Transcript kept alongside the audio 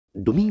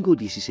Domingo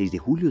 16 de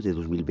julio de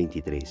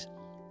 2023.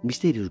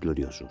 Misterios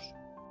gloriosos.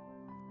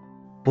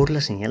 Por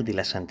la señal de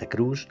la Santa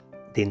Cruz,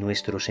 de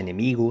nuestros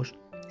enemigos,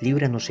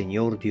 líbranos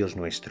Señor Dios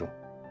nuestro.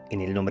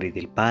 En el nombre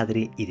del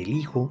Padre, y del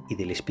Hijo, y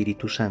del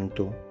Espíritu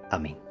Santo.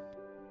 Amén.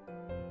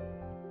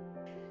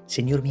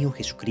 Señor mío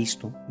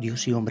Jesucristo,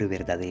 Dios y hombre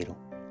verdadero,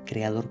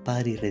 Creador,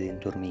 Padre y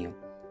Redentor mío,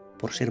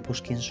 por ser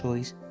vos quien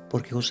sois,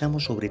 porque os amo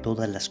sobre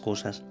todas las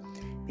cosas,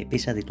 me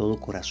pesa de todo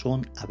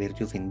corazón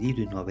haberte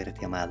ofendido y no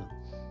haberte amado.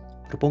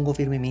 Propongo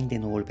firmemente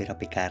no volver a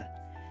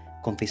pecar,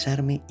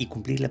 confesarme y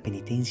cumplir la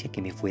penitencia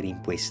que me fuera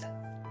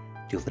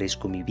impuesta. Te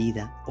ofrezco mi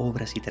vida,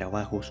 obras y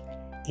trabajos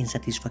en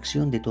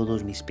satisfacción de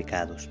todos mis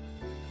pecados.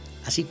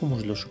 Así como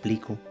os lo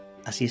suplico,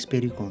 así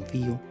espero y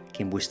confío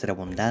que en vuestra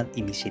bondad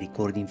y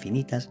misericordia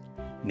infinitas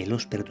me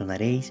los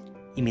perdonaréis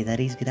y me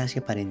daréis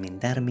gracia para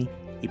enmendarme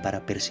y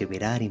para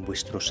perseverar en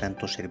vuestro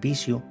santo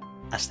servicio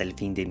hasta el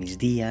fin de mis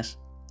días.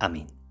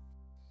 Amén.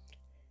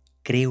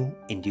 Creo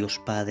en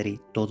Dios Padre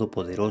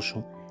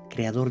Todopoderoso,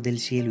 Creador del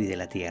cielo y de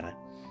la tierra.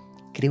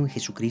 Creo en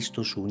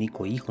Jesucristo, su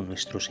único Hijo,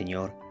 nuestro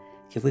Señor,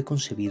 que fue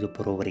concebido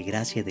por obra y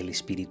gracia del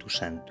Espíritu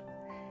Santo.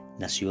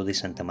 Nació de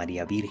Santa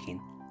María Virgen,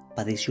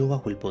 padeció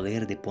bajo el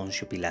poder de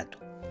Poncio Pilato.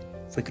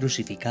 Fue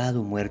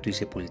crucificado, muerto y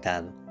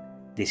sepultado.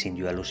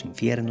 Descendió a los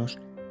infiernos,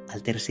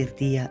 al tercer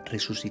día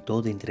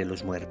resucitó de entre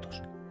los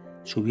muertos.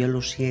 Subió a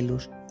los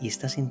cielos y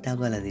está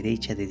sentado a la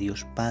derecha de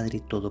Dios Padre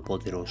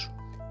Todopoderoso.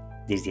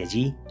 Desde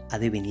allí ha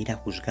de venir a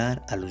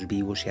juzgar a los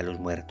vivos y a los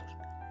muertos.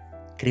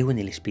 Creo en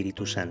el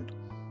Espíritu Santo,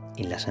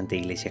 en la Santa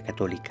Iglesia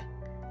Católica,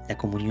 la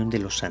comunión de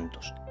los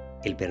santos,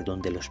 el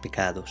perdón de los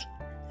pecados,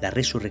 la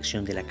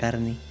resurrección de la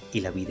carne y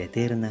la vida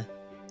eterna.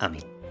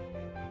 Amén.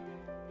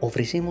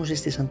 Ofrecemos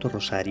este Santo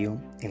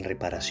Rosario en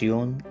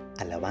reparación,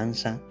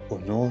 alabanza,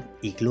 honor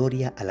y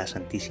gloria a la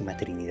Santísima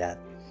Trinidad,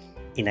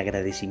 en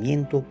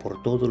agradecimiento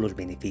por todos los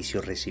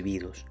beneficios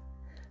recibidos,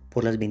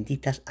 por las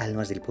benditas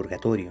almas del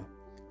purgatorio,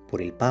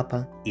 por el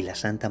Papa y la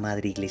Santa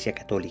Madre Iglesia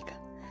Católica,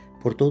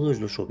 por todos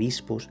los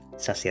obispos,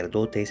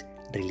 sacerdotes,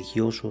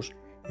 religiosos,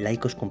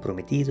 laicos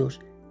comprometidos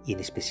y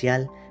en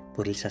especial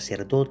por el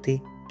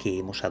sacerdote que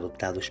hemos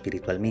adoptado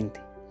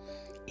espiritualmente,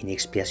 en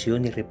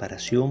expiación y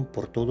reparación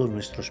por todos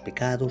nuestros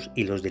pecados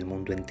y los del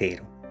mundo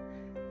entero,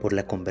 por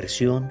la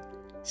conversión,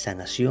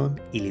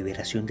 sanación y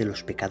liberación de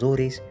los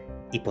pecadores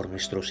y por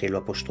nuestro celo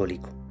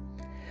apostólico,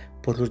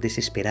 por los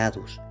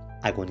desesperados,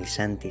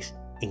 agonizantes,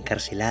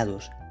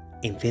 encarcelados,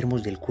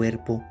 enfermos del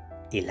cuerpo,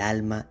 el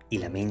alma y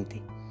la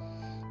mente,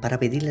 para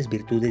pedir las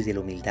virtudes de la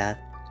humildad,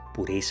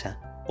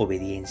 pureza,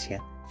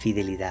 obediencia,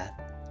 fidelidad,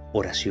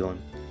 oración,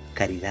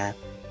 caridad,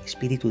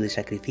 espíritu de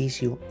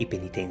sacrificio y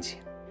penitencia,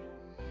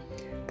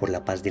 por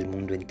la paz del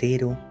mundo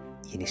entero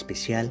y en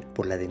especial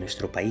por la de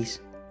nuestro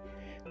país,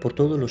 por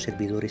todos los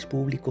servidores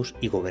públicos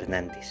y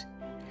gobernantes,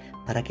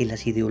 para que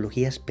las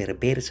ideologías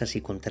perversas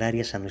y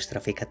contrarias a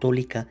nuestra fe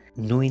católica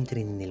no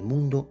entren en el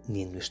mundo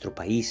ni en nuestro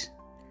país,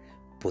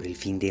 por el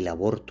fin del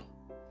aborto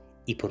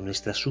y por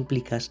nuestras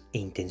súplicas e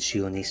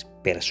intenciones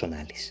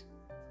personales.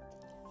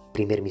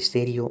 Primer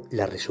misterio,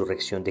 la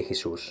resurrección de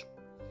Jesús.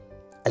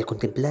 Al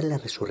contemplar la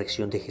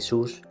resurrección de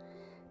Jesús,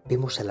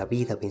 vemos a la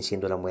vida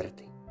venciendo la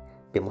muerte,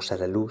 vemos a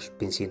la luz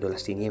venciendo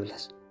las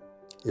tinieblas.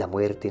 La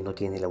muerte no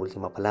tiene la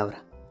última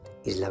palabra,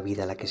 es la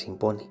vida la que se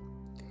impone.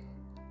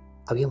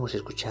 Habíamos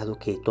escuchado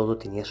que todo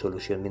tenía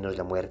solución menos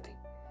la muerte,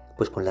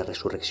 pues con la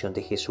resurrección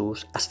de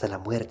Jesús hasta la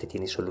muerte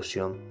tiene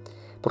solución,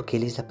 porque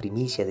Él es la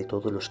primicia de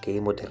todos los que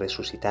hemos de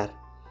resucitar.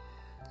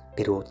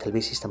 Pero tal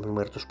vez estamos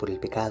muertos por el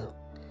pecado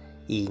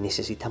y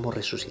necesitamos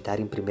resucitar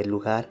en primer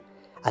lugar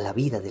a la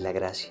vida de la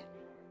gracia,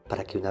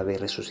 para que una vez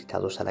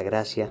resucitados a la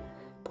gracia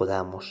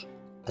podamos,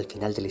 al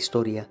final de la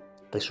historia,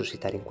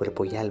 resucitar en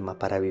cuerpo y alma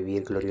para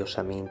vivir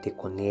gloriosamente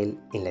con Él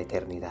en la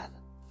eternidad.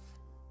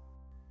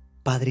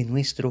 Padre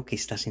nuestro que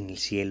estás en el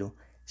cielo,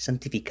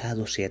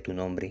 santificado sea tu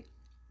nombre.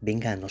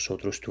 Venga a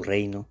nosotros tu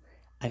reino,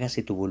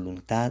 hágase tu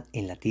voluntad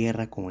en la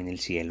tierra como en el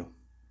cielo.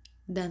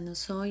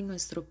 Danos hoy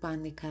nuestro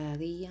pan de cada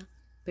día,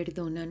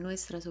 perdona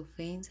nuestras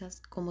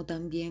ofensas como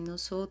también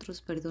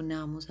nosotros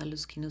perdonamos a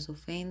los que nos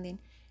ofenden.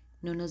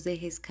 No nos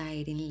dejes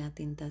caer en la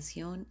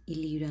tentación y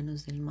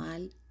líbranos del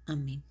mal.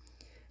 Amén.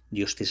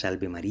 Dios te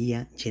salve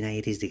María, llena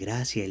eres de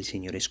gracia, el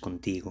Señor es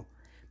contigo.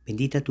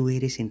 Bendita tú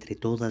eres entre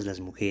todas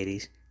las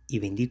mujeres, y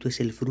bendito es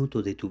el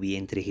fruto de tu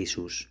vientre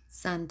Jesús.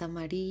 Santa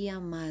María,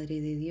 Madre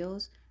de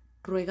Dios,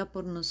 ruega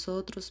por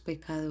nosotros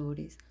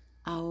pecadores,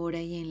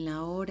 ahora y en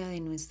la hora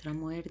de nuestra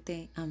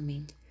muerte.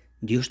 Amén.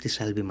 Dios te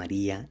salve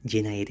María,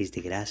 llena eres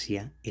de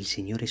gracia, el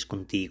Señor es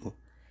contigo.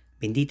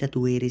 Bendita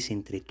tú eres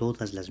entre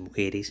todas las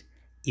mujeres,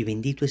 y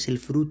bendito es el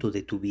fruto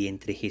de tu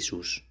vientre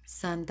Jesús.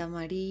 Santa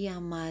María,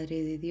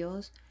 Madre de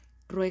Dios,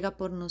 ruega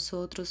por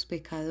nosotros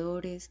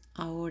pecadores,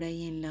 ahora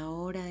y en la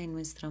hora de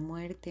nuestra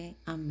muerte.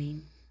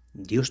 Amén.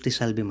 Dios te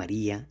salve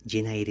María,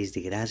 llena eres de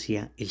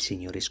gracia, el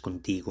Señor es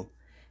contigo.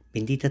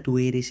 Bendita tú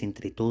eres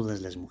entre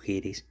todas las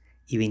mujeres,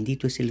 y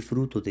bendito es el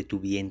fruto de tu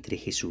vientre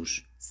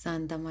Jesús.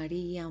 Santa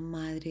María,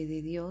 Madre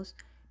de Dios,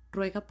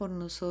 ruega por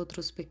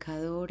nosotros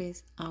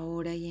pecadores,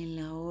 ahora y en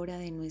la hora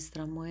de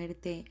nuestra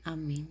muerte.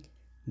 Amén.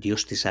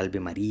 Dios te salve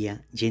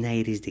María, llena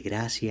eres de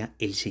gracia,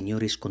 el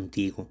Señor es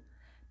contigo.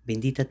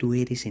 Bendita tú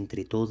eres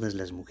entre todas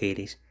las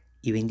mujeres,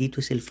 y bendito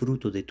es el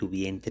fruto de tu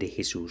vientre,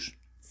 Jesús.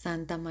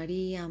 Santa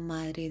María,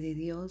 Madre de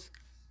Dios,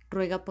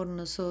 ruega por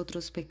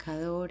nosotros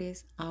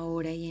pecadores,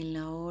 ahora y en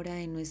la hora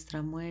de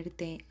nuestra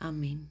muerte.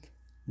 Amén.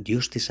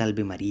 Dios te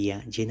salve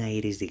María, llena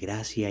eres de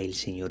gracia, el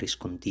Señor es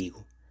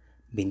contigo.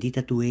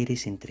 Bendita tú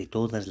eres entre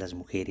todas las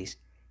mujeres,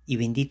 y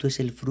bendito es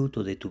el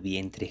fruto de tu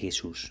vientre,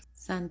 Jesús.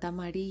 Santa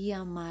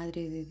María,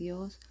 Madre de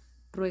Dios,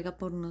 ruega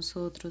por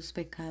nosotros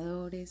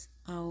pecadores,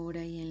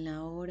 ahora y en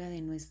la hora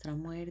de nuestra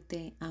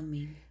muerte.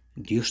 Amén.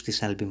 Dios te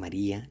salve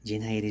María,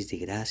 llena eres de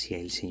gracia,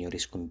 el Señor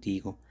es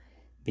contigo.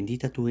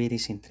 Bendita tú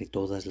eres entre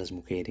todas las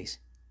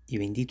mujeres, y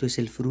bendito es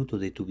el fruto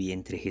de tu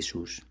vientre,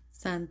 Jesús.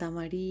 Santa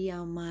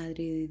María,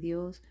 Madre de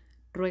Dios,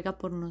 ruega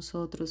por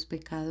nosotros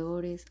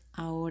pecadores,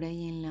 ahora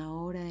y en la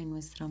hora de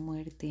nuestra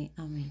muerte.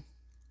 Amén.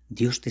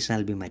 Dios te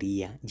salve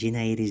María,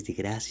 llena eres de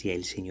gracia,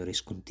 el Señor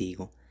es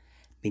contigo.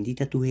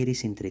 Bendita tú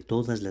eres entre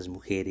todas las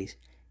mujeres,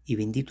 y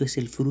bendito es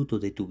el fruto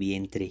de tu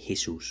vientre,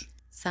 Jesús.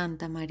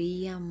 Santa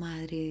María,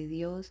 Madre de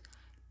Dios,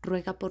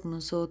 ruega por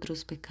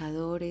nosotros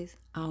pecadores,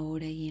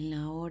 ahora y en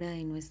la hora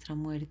de nuestra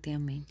muerte.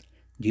 Amén.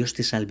 Dios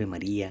te salve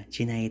María,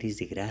 llena eres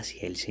de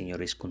gracia, el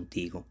Señor es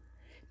contigo.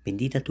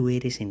 Bendita tú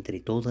eres entre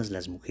todas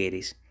las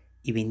mujeres,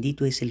 y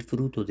bendito es el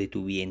fruto de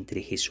tu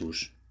vientre,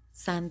 Jesús.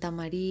 Santa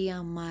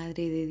María,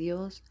 Madre de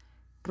Dios,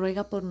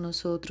 ruega por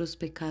nosotros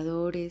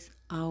pecadores,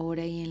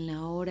 ahora y en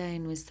la hora de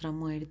nuestra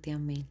muerte.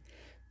 Amén.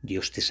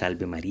 Dios te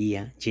salve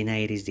María, llena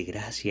eres de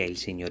gracia, el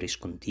Señor es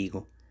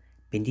contigo.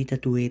 Bendita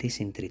tú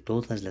eres entre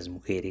todas las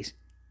mujeres,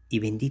 y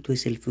bendito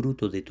es el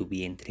fruto de tu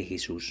vientre,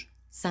 Jesús.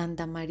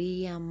 Santa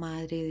María,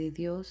 Madre de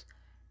Dios,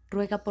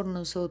 ruega por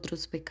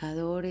nosotros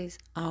pecadores,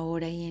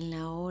 ahora y en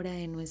la hora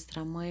de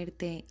nuestra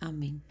muerte.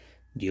 Amén.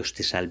 Dios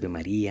te salve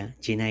María,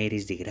 llena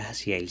eres de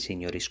gracia, el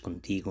Señor es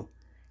contigo.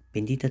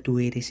 Bendita tú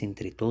eres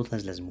entre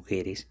todas las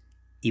mujeres,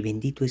 y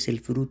bendito es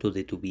el fruto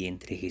de tu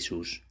vientre,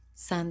 Jesús.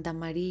 Santa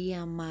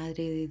María,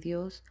 Madre de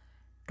Dios,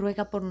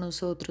 ruega por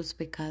nosotros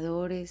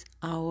pecadores,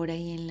 ahora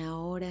y en la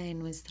hora de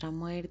nuestra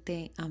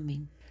muerte.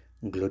 Amén.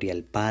 Gloria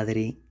al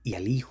Padre, y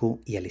al Hijo,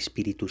 y al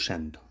Espíritu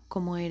Santo.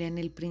 Como era en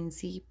el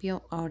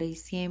principio, ahora y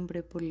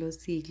siempre, por los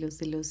siglos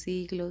de los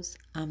siglos.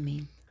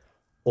 Amén.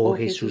 Oh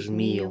Jesús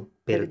mío,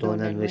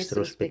 perdona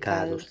nuestros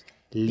pecados,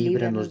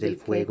 líbranos del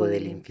fuego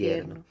del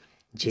infierno,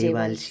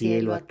 lleva al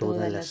cielo a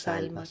todas las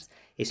almas,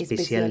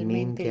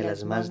 especialmente a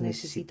las más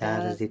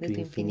necesitadas de tu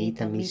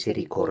infinita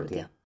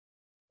misericordia.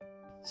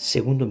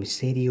 Segundo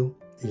misterio,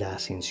 la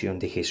ascensión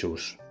de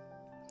Jesús.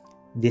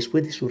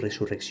 Después de su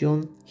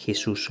resurrección,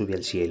 Jesús sube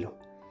al cielo,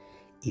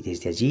 y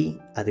desde allí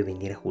ha de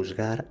venir a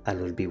juzgar a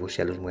los vivos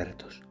y a los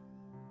muertos.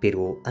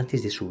 Pero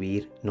antes de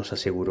subir, nos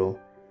aseguró: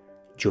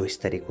 yo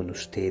estaré con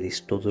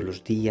ustedes todos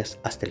los días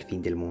hasta el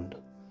fin del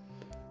mundo.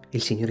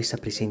 El Señor está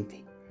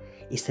presente,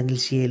 está en el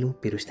cielo,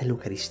 pero está en la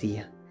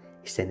Eucaristía,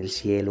 está en el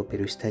cielo,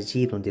 pero está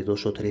allí donde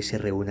 2 o 3 se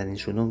reúnan en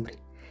su nombre,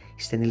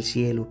 está en el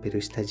cielo, pero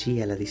está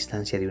allí a la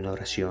distancia de una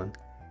oración.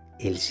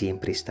 Él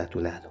siempre está a tu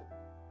lado.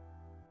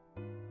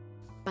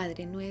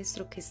 Padre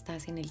nuestro que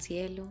estás en el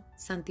cielo,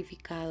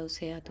 santificado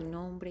sea tu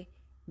nombre,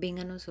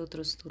 venga a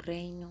nosotros tu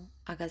reino,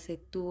 hágase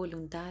tu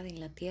voluntad en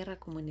la tierra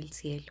como en el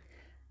cielo.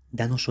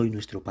 Danos hoy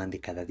nuestro pan de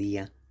cada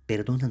día,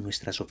 perdona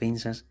nuestras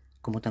ofensas,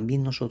 como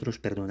también nosotros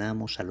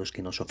perdonamos a los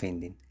que nos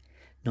ofenden.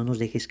 No nos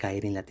dejes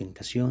caer en la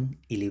tentación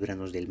y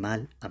líbranos del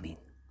mal. Amén.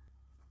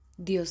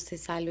 Dios te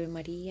salve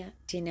María,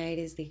 llena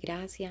eres de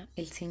gracia,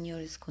 el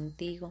Señor es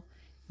contigo,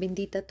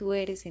 bendita tú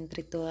eres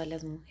entre todas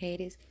las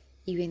mujeres,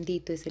 y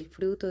bendito es el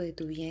fruto de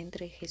tu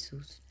vientre,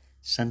 Jesús.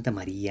 Santa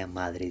María,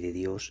 Madre de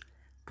Dios,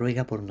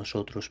 ruega por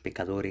nosotros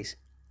pecadores,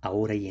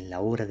 ahora y en la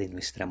hora de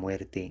nuestra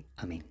muerte.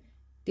 Amén.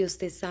 Dios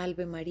te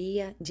salve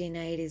María,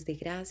 llena eres de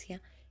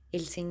gracia,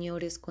 el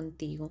Señor es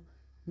contigo,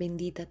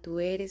 bendita tú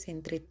eres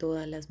entre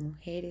todas las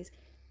mujeres,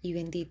 y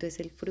bendito es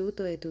el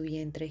fruto de tu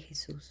vientre,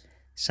 Jesús.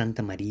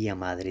 Santa María,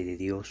 Madre de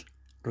Dios,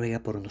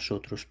 ruega por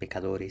nosotros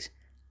pecadores,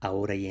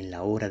 ahora y en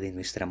la hora de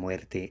nuestra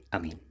muerte.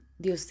 Amén.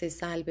 Dios te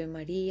salve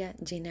María,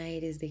 llena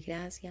eres de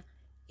gracia,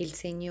 el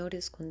Señor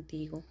es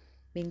contigo,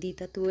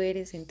 bendita tú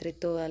eres entre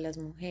todas las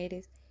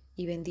mujeres,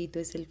 y bendito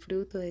es el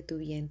fruto de tu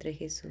vientre,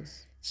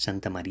 Jesús.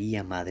 Santa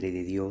María, Madre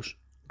de Dios,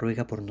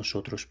 ruega por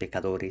nosotros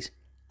pecadores,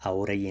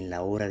 ahora y en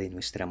la hora de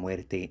nuestra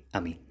muerte.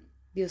 Amén.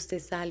 Dios te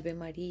salve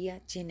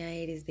María, llena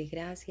eres de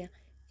gracia,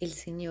 el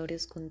Señor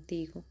es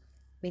contigo,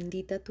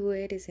 bendita tú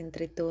eres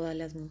entre todas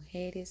las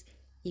mujeres,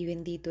 y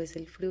bendito es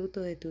el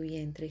fruto de tu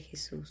vientre,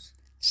 Jesús.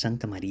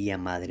 Santa María,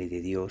 Madre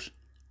de Dios,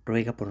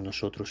 ruega por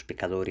nosotros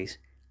pecadores,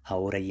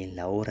 ahora y en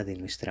la hora de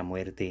nuestra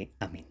muerte.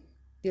 Amén.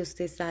 Dios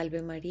te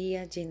salve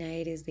María, llena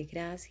eres de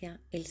gracia,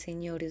 el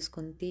Señor es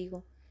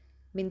contigo,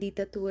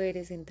 bendita tú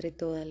eres entre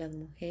todas las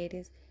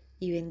mujeres,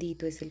 y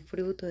bendito es el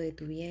fruto de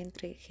tu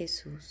vientre,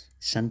 Jesús.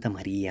 Santa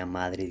María,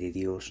 Madre de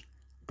Dios,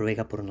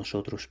 ruega por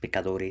nosotros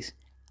pecadores,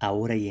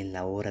 ahora y en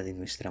la hora de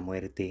nuestra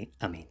muerte.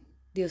 Amén.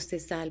 Dios te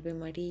salve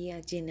María,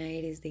 llena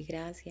eres de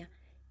gracia,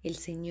 el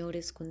Señor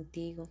es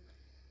contigo.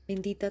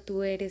 Bendita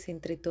tú eres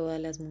entre todas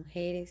las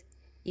mujeres,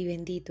 y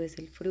bendito es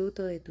el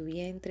fruto de tu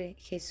vientre,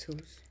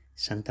 Jesús.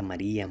 Santa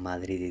María,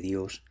 Madre de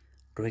Dios,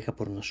 ruega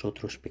por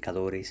nosotros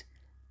pecadores,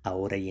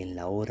 ahora y en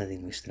la hora de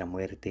nuestra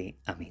muerte.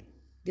 Amén.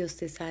 Dios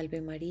te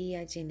salve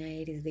María, llena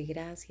eres de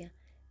gracia,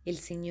 el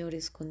Señor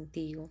es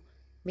contigo.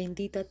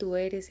 Bendita tú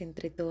eres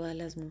entre todas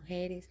las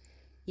mujeres,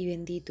 y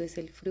bendito es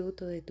el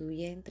fruto de tu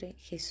vientre,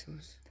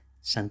 Jesús.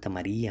 Santa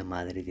María,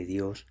 Madre de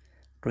Dios,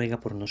 ruega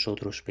por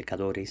nosotros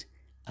pecadores,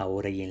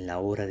 ahora y en la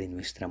hora de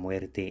nuestra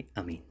muerte.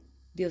 Amén.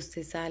 Dios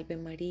te salve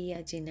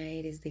María, llena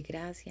eres de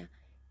gracia,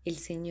 el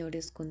Señor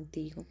es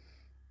contigo.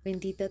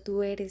 Bendita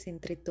tú eres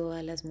entre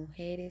todas las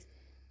mujeres,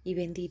 y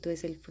bendito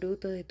es el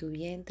fruto de tu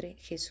vientre,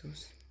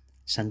 Jesús.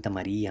 Santa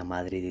María,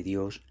 Madre de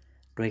Dios,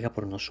 ruega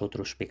por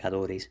nosotros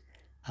pecadores,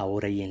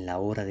 ahora y en la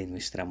hora de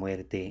nuestra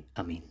muerte.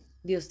 Amén.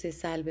 Dios te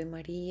salve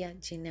María,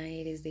 llena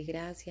eres de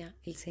gracia,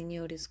 el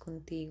Señor es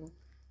contigo.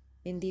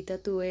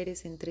 Bendita tú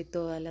eres entre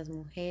todas las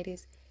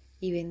mujeres,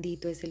 y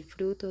bendito es el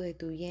fruto de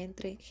tu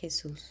vientre,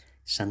 Jesús.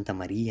 Santa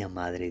María,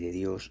 Madre de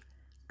Dios,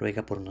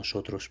 ruega por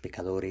nosotros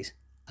pecadores,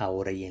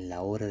 ahora y en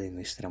la hora de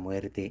nuestra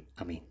muerte.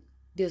 Amén.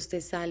 Dios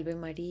te salve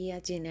María,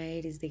 llena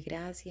eres de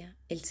gracia,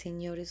 el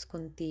Señor es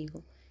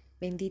contigo.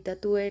 Bendita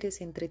tú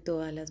eres entre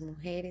todas las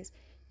mujeres,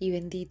 y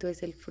bendito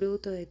es el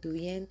fruto de tu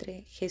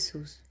vientre,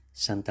 Jesús.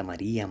 Santa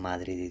María,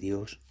 Madre de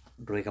Dios,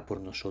 ruega por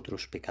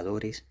nosotros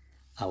pecadores,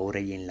 ahora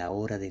y en la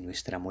hora de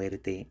nuestra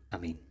muerte.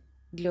 Amén.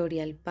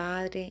 Gloria al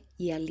Padre,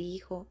 y al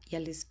Hijo, y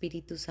al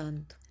Espíritu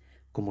Santo.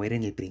 Como era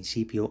en el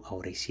principio,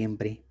 ahora y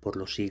siempre, por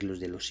los siglos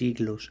de los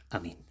siglos.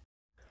 Amén.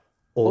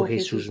 Oh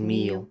Jesús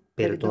mío,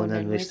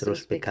 perdona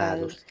nuestros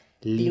pecados,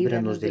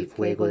 líbranos del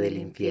fuego del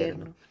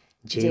infierno,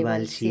 lleva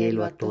al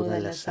cielo a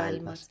todas las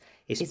almas,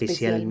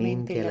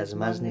 especialmente a las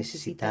más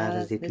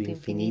necesitadas de tu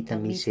infinita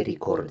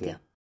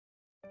misericordia.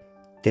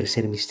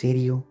 Tercer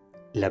misterio,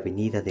 la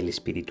venida del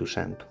Espíritu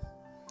Santo.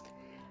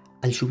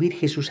 Al subir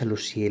Jesús a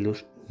los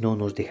cielos, no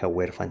nos deja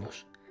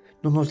huérfanos,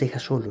 no nos deja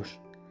solos.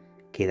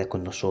 Queda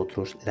con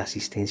nosotros la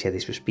asistencia de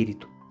su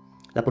Espíritu.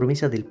 La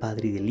promesa del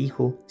Padre y del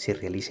Hijo se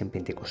realiza en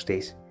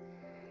Pentecostés.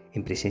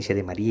 En presencia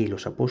de María y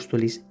los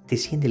apóstoles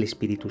desciende el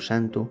Espíritu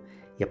Santo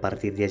y a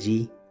partir de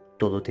allí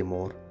todo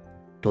temor,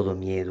 todo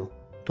miedo,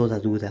 toda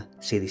duda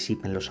se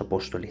disipa en los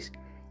apóstoles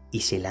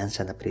y se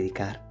lanzan a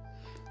predicar.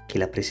 Que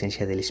la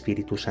presencia del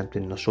Espíritu Santo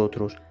en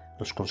nosotros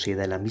nos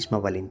conceda la misma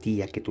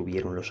valentía que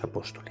tuvieron los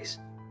apóstoles.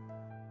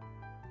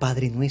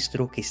 Padre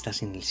nuestro que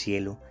estás en el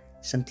cielo,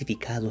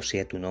 santificado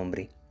sea tu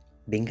nombre.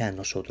 Venga a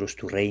nosotros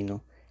tu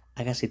reino,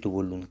 hágase tu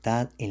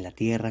voluntad en la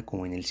tierra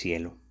como en el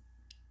cielo.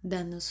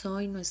 Danos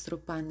hoy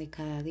nuestro pan de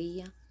cada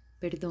día,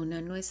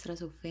 perdona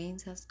nuestras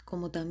ofensas,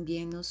 como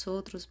también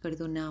nosotros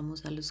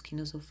perdonamos a los que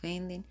nos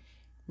ofenden.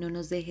 No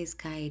nos dejes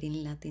caer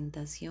en la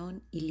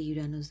tentación y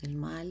líbranos del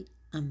mal.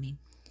 Amén.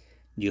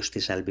 Dios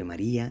te salve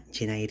María,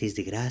 llena eres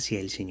de gracia,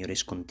 el Señor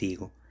es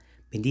contigo.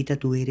 Bendita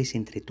tú eres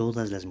entre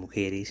todas las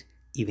mujeres,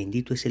 y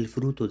bendito es el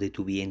fruto de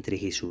tu vientre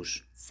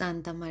Jesús.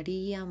 Santa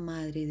María,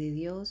 Madre de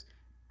Dios,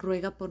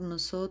 ruega por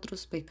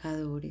nosotros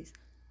pecadores,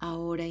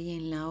 ahora y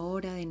en la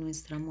hora de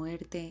nuestra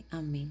muerte.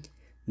 Amén.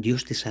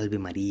 Dios te salve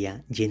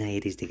María, llena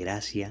eres de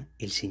gracia,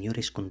 el Señor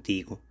es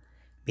contigo.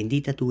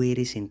 Bendita tú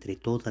eres entre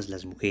todas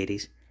las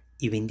mujeres,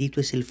 y bendito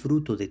es el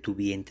fruto de tu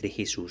vientre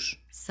Jesús.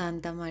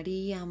 Santa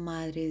María,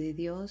 Madre de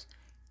Dios,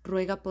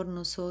 ruega por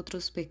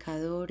nosotros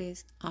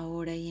pecadores,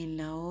 ahora y en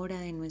la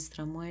hora de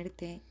nuestra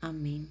muerte.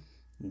 Amén.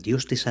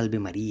 Dios te salve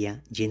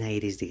María, llena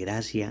eres de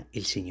gracia,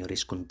 el Señor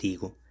es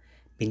contigo.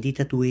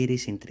 Bendita tú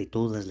eres entre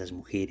todas las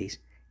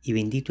mujeres, y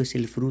bendito es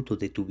el fruto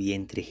de tu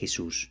vientre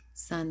Jesús.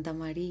 Santa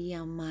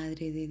María,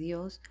 Madre de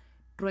Dios,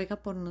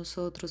 ruega por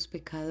nosotros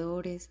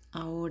pecadores,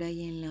 ahora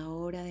y en la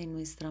hora de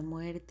nuestra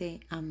muerte.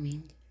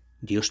 Amén.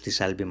 Dios te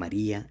salve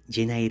María,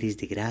 llena eres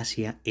de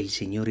gracia, el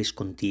Señor es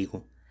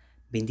contigo.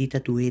 Bendita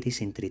tú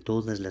eres entre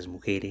todas las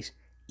mujeres,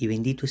 y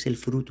bendito es el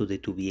fruto de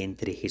tu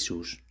vientre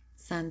Jesús.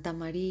 Santa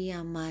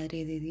María,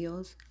 Madre de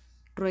Dios,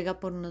 ruega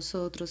por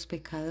nosotros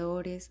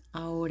pecadores,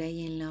 ahora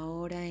y en la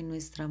hora de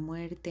nuestra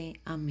muerte.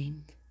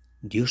 Amén.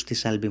 Dios te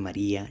salve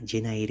María,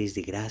 llena eres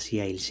de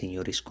gracia, el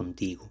Señor es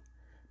contigo.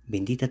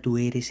 Bendita tú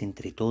eres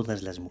entre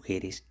todas las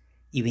mujeres,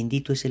 y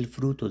bendito es el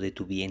fruto de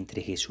tu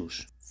vientre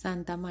Jesús.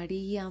 Santa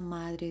María,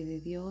 Madre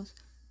de Dios,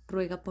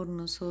 ruega por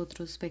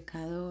nosotros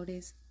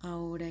pecadores,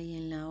 ahora y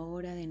en la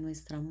hora de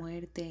nuestra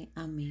muerte.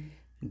 Amén.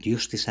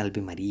 Dios te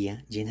salve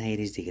María, llena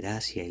eres de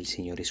gracia, el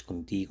Señor es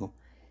contigo.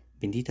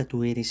 Bendita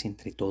tú eres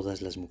entre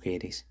todas las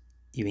mujeres,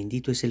 y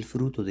bendito es el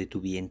fruto de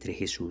tu vientre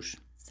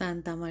Jesús.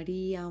 Santa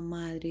María,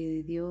 Madre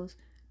de Dios,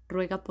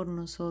 ruega por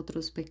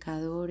nosotros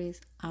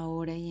pecadores,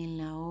 ahora y en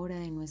la hora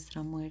de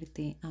nuestra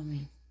muerte.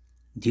 Amén.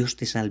 Dios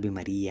te salve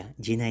María,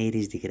 llena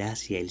eres de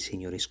gracia, el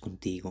Señor es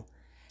contigo.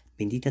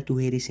 Bendita tú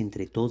eres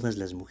entre todas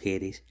las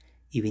mujeres,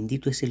 y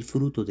bendito es el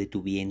fruto de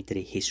tu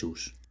vientre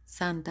Jesús.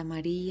 Santa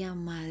María,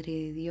 Madre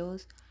de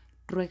Dios,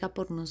 ruega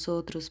por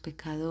nosotros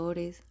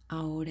pecadores,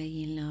 ahora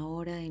y en la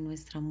hora de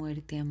nuestra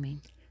muerte.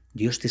 Amén.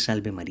 Dios te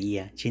salve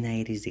María, llena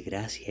eres de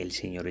gracia, el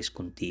Señor es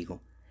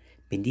contigo.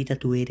 Bendita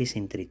tú eres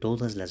entre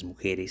todas las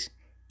mujeres,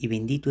 y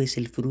bendito es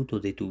el fruto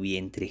de tu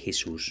vientre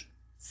Jesús.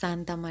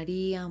 Santa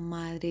María,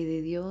 Madre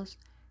de Dios,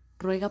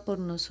 ruega por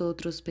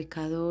nosotros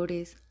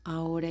pecadores,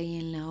 ahora y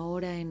en la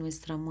hora de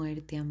nuestra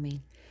muerte.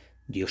 Amén.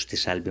 Dios te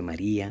salve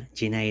María,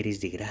 llena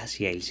eres de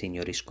gracia, el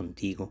Señor es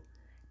contigo.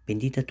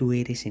 Bendita tú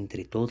eres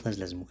entre todas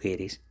las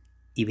mujeres,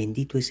 y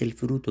bendito es el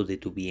fruto de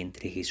tu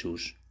vientre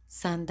Jesús.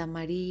 Santa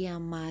María,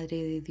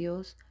 Madre de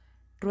Dios,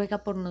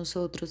 ruega por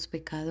nosotros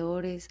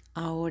pecadores,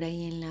 ahora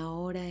y en la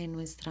hora de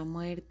nuestra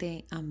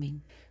muerte.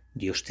 Amén.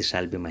 Dios te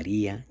salve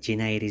María,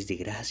 llena eres de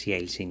gracia,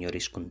 el Señor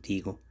es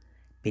contigo.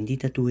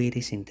 Bendita tú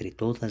eres entre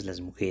todas las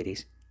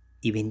mujeres,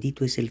 y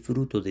bendito es el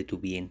fruto de tu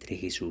vientre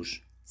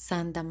Jesús.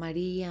 Santa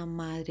María,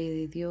 Madre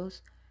de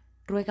Dios,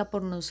 ruega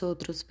por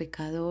nosotros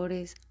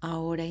pecadores,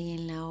 ahora y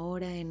en la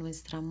hora de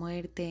nuestra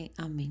muerte.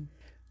 Amén.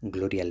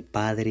 Gloria al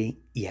Padre,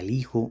 y al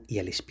Hijo, y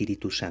al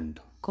Espíritu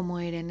Santo. Como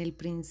era en el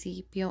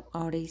principio,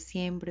 ahora y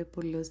siempre,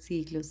 por los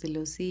siglos de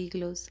los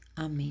siglos.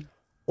 Amén.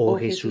 Oh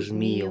Jesús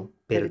mío,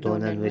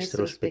 perdona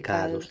nuestros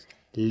pecados,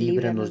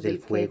 líbranos del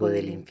fuego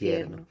del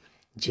infierno,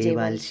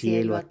 lleva al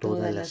cielo a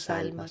todas las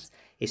almas,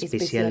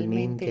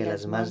 especialmente a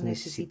las más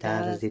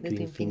necesitadas de tu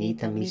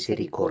infinita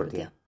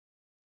misericordia.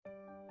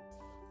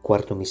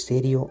 Cuarto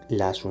misterio,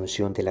 la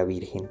Asunción de la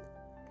Virgen.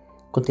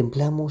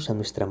 Contemplamos a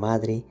nuestra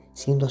Madre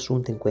siendo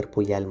asunta en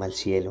cuerpo y alma al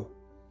cielo.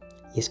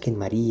 Y es que en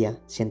María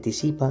se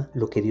anticipa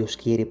lo que Dios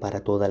quiere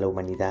para toda la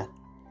humanidad,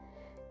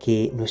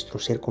 que nuestro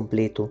ser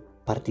completo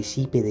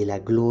participe de la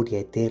gloria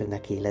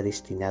eterna que Él ha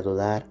destinado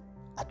dar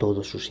a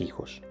todos sus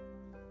hijos.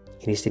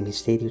 En este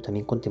misterio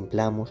también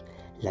contemplamos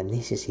la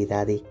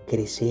necesidad de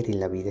crecer en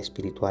la vida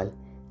espiritual,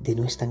 de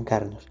no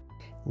estancarnos,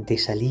 de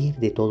salir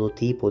de todo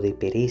tipo de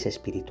pereza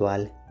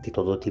espiritual, de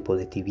todo tipo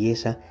de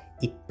tibieza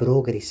y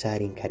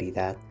progresar en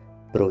caridad,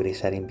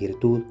 progresar en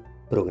virtud,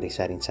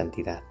 progresar en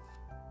santidad.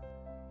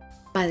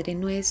 Padre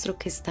nuestro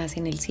que estás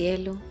en el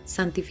cielo,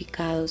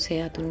 santificado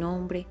sea tu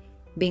nombre.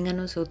 Venga a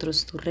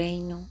nosotros tu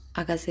reino,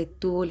 hágase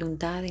tu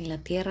voluntad en la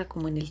tierra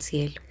como en el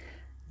cielo.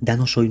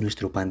 Danos hoy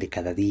nuestro pan de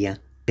cada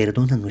día,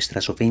 perdona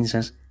nuestras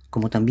ofensas,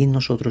 como también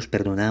nosotros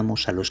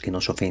perdonamos a los que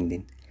nos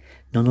ofenden.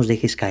 No nos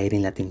dejes caer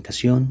en la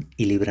tentación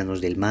y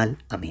líbranos del mal.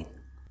 Amén.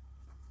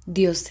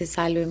 Dios te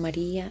salve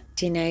María,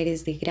 llena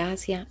eres de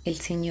gracia, el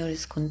Señor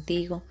es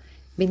contigo.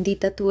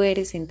 Bendita tú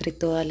eres entre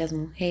todas las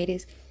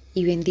mujeres,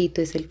 y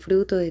bendito es el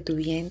fruto de tu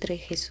vientre,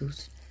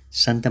 Jesús.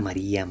 Santa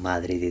María,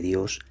 Madre de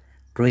Dios,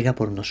 ruega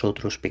por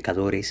nosotros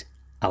pecadores,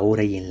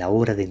 ahora y en la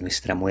hora de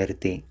nuestra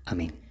muerte.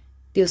 Amén.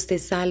 Dios te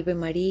salve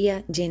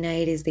María, llena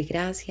eres de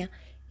gracia,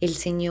 el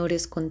Señor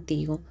es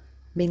contigo.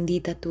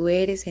 Bendita tú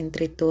eres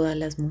entre todas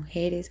las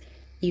mujeres,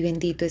 y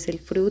bendito es el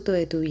fruto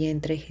de tu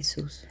vientre,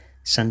 Jesús.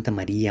 Santa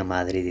María,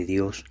 Madre de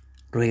Dios,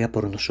 ruega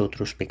por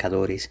nosotros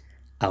pecadores,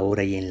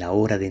 ahora y en la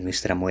hora de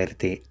nuestra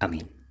muerte.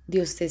 Amén.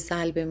 Dios te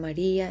salve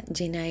María,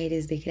 llena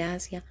eres de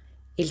gracia,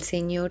 el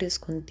Señor es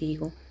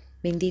contigo.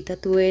 Bendita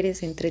tú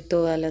eres entre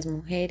todas las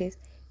mujeres,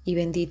 y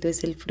bendito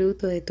es el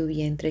fruto de tu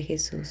vientre,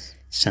 Jesús.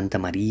 Santa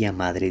María,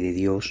 Madre de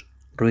Dios,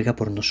 ruega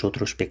por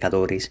nosotros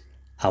pecadores,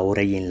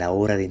 ahora y en la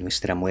hora de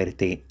nuestra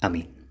muerte.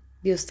 Amén.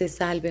 Dios te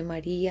salve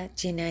María,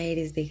 llena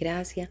eres de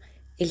gracia,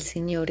 el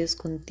Señor es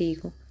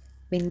contigo.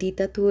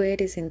 Bendita tú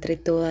eres entre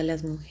todas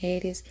las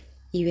mujeres,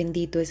 y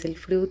bendito es el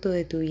fruto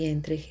de tu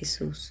vientre,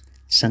 Jesús.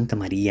 Santa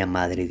María,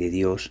 Madre de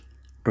Dios,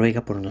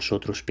 ruega por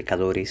nosotros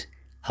pecadores,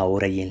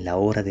 ahora y en la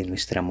hora de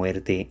nuestra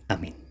muerte.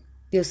 Amén.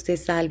 Dios te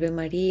salve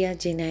María,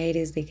 llena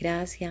eres de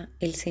gracia,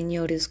 el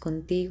Señor es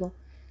contigo.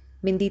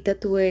 Bendita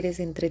tú eres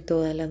entre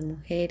todas las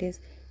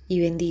mujeres, y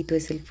bendito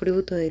es el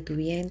fruto de tu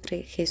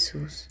vientre,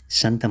 Jesús.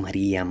 Santa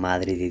María,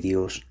 Madre de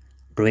Dios,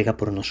 ruega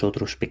por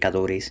nosotros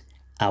pecadores,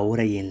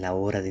 ahora y en la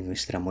hora de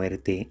nuestra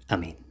muerte.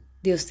 Amén.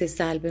 Dios te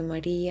salve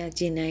María,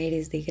 llena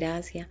eres de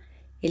gracia,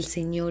 el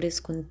Señor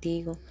es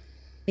contigo.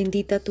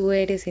 Bendita tú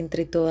eres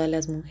entre todas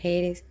las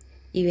mujeres,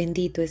 y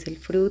bendito es el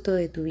fruto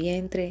de tu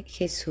vientre,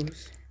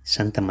 Jesús.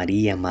 Santa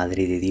María,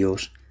 Madre de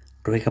Dios,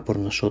 ruega por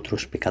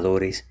nosotros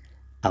pecadores,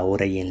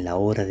 ahora y en la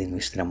hora de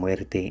nuestra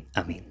muerte.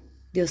 Amén.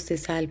 Dios te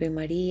salve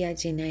María,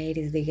 llena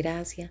eres de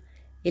gracia,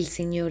 el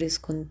Señor es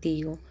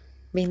contigo.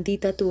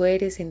 Bendita tú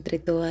eres entre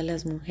todas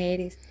las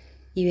mujeres,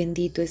 y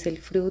bendito es el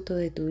fruto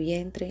de tu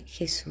vientre,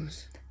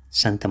 Jesús.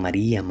 Santa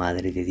María,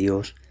 Madre de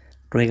Dios,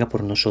 ruega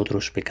por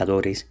nosotros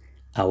pecadores,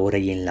 ahora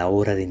y en la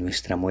hora de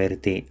nuestra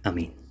muerte.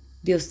 Amén.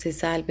 Dios te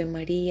salve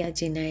María,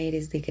 llena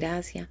eres de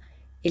gracia,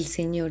 el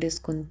Señor es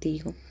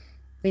contigo.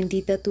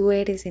 Bendita tú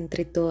eres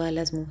entre todas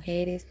las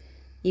mujeres,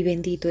 y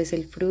bendito es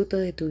el fruto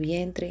de tu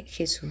vientre,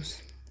 Jesús.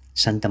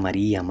 Santa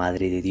María,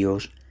 Madre de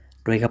Dios,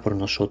 ruega por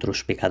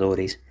nosotros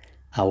pecadores,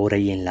 ahora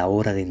y en la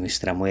hora de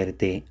nuestra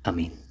muerte.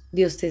 Amén.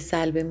 Dios te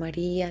salve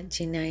María,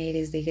 llena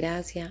eres de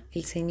gracia,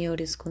 el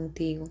Señor es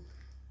contigo.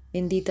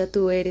 Bendita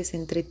tú eres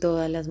entre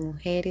todas las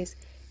mujeres,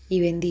 y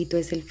bendito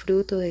es el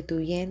fruto de tu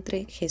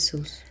vientre,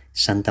 Jesús.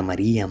 Santa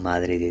María,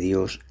 Madre de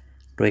Dios,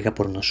 ruega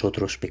por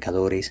nosotros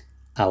pecadores,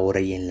 ahora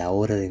y en la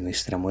hora de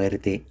nuestra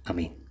muerte.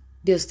 Amén.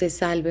 Dios te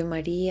salve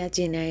María,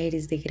 llena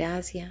eres de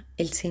gracia,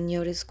 el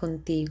Señor es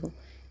contigo.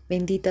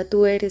 Bendita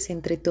tú eres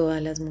entre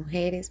todas las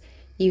mujeres,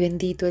 y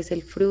bendito es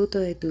el fruto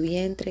de tu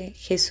vientre,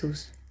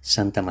 Jesús.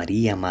 Santa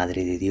María,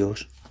 Madre de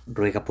Dios,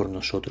 ruega por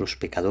nosotros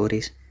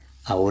pecadores,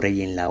 ahora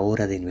y en la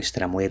hora de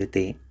nuestra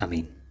muerte.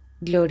 Amén.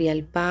 Gloria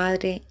al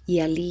Padre,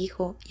 y al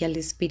Hijo, y al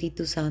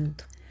Espíritu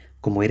Santo.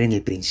 Como era en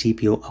el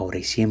principio, ahora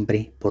y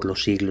siempre, por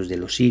los siglos de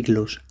los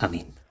siglos.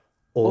 Amén.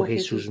 Oh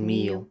Jesús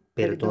mío,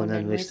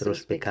 perdona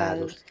nuestros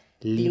pecados,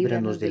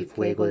 líbranos del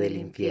fuego del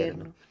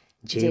infierno,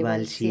 lleva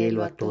al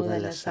cielo a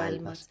todas las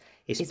almas,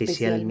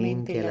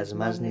 especialmente a las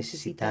más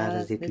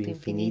necesitadas de tu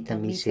infinita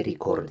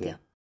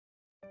misericordia.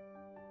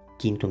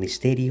 Quinto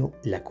misterio,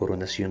 la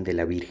coronación de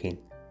la Virgen.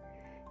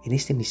 En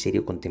este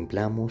misterio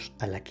contemplamos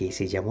a la que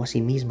se llamó a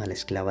sí misma la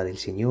esclava del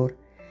Señor,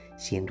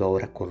 siendo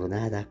ahora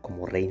coronada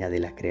como reina de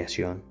la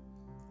creación.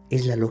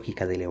 Es la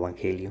lógica del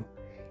Evangelio.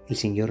 El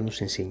Señor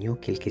nos enseñó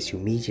que el que se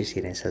humille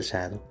será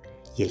ensalzado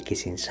y el que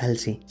se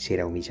ensalce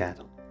será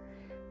humillado.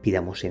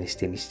 Pidamos en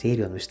este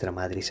misterio a nuestra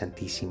Madre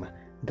Santísima,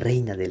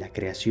 Reina de la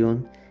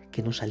creación,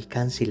 que nos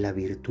alcance la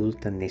virtud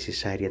tan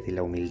necesaria de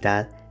la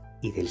humildad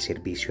y del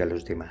servicio a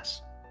los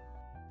demás.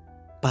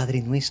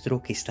 Padre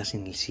nuestro que estás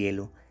en el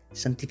cielo,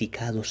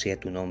 santificado sea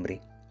tu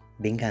nombre.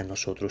 Venga a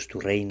nosotros tu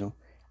reino,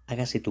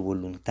 hágase tu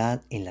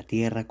voluntad en la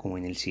tierra como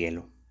en el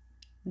cielo.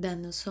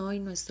 Danos hoy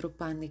nuestro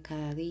pan de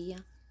cada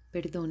día,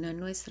 perdona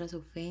nuestras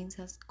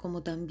ofensas,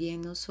 como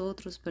también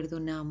nosotros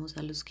perdonamos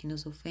a los que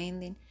nos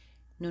ofenden.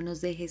 No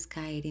nos dejes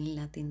caer en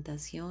la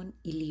tentación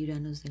y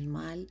líbranos del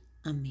mal.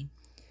 Amén.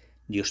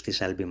 Dios te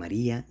salve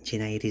María,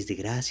 llena eres de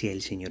gracia,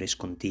 el Señor es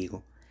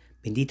contigo.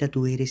 Bendita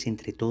tú eres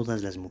entre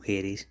todas las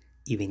mujeres,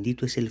 y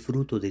bendito es el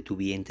fruto de tu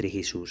vientre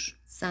Jesús.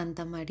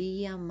 Santa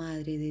María,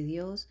 Madre de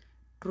Dios,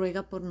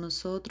 ruega por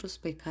nosotros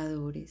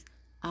pecadores,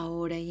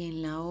 ahora y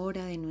en la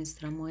hora de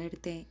nuestra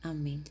muerte.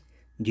 Amén.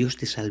 Dios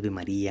te salve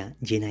María,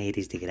 llena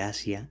eres de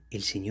gracia,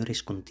 el Señor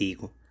es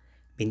contigo.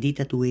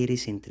 Bendita tú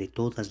eres entre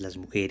todas las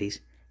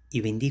mujeres, y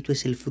bendito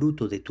es el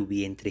fruto de tu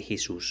vientre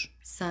Jesús.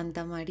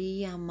 Santa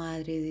María,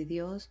 Madre de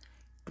Dios,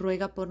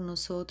 ruega por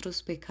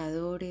nosotros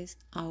pecadores,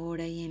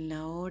 ahora y en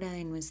la hora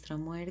de nuestra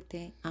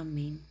muerte.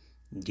 Amén.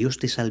 Dios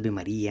te salve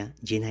María,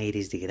 llena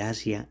eres de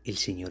gracia, el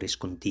Señor es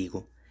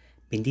contigo.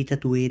 Bendita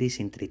tú eres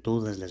entre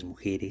todas las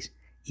mujeres,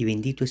 y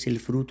bendito es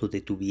el fruto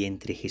de tu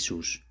vientre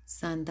Jesús.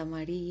 Santa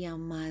María,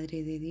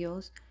 Madre de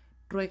Dios,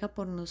 ruega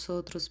por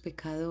nosotros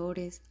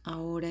pecadores,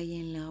 ahora y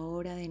en la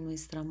hora de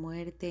nuestra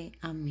muerte.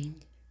 Amén.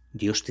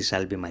 Dios te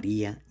salve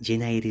María,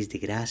 llena eres de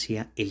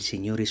gracia, el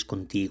Señor es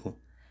contigo.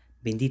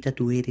 Bendita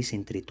tú eres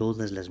entre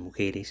todas las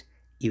mujeres,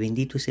 y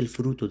bendito es el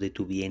fruto de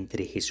tu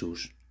vientre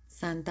Jesús.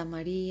 Santa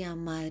María,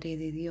 Madre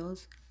de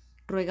Dios,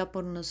 ruega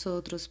por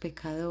nosotros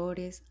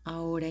pecadores,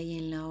 ahora y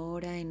en la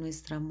hora de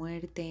nuestra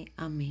muerte.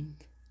 Amén.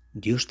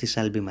 Dios te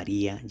salve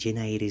María,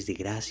 llena eres de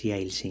gracia,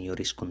 el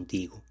Señor es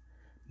contigo.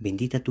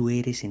 Bendita tú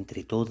eres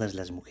entre todas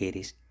las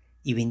mujeres,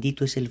 y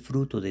bendito es el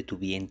fruto de tu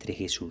vientre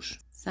Jesús.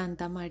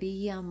 Santa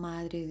María,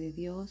 Madre de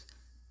Dios,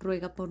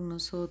 ruega por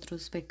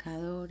nosotros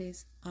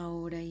pecadores,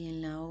 ahora y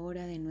en la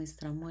hora de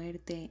nuestra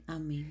muerte.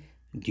 Amén.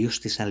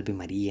 Dios te salve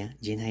María,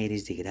 llena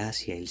eres de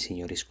gracia, el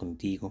Señor es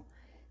contigo.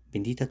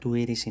 Bendita tú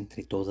eres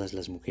entre todas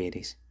las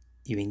mujeres,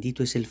 y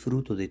bendito es el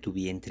fruto de tu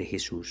vientre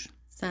Jesús.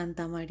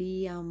 Santa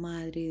María,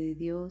 Madre de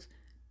Dios,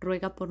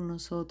 ruega por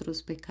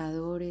nosotros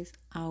pecadores,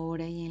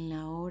 ahora y en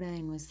la hora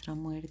de nuestra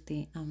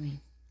muerte. Amén.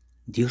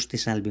 Dios te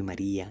salve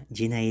María,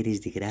 llena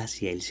eres de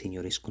gracia, el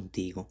Señor es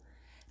contigo.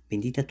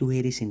 Bendita tú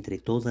eres entre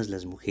todas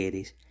las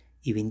mujeres,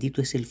 y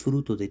bendito es el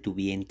fruto de tu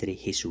vientre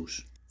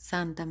Jesús.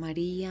 Santa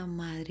María,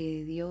 Madre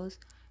de Dios,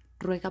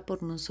 ruega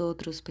por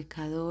nosotros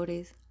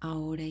pecadores,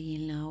 ahora y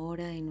en la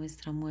hora de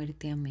nuestra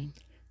muerte. Amén.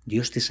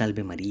 Dios te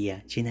salve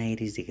María, llena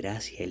eres de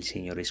gracia, el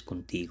Señor es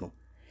contigo.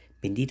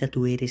 Bendita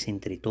tú eres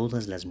entre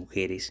todas las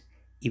mujeres,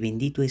 y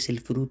bendito es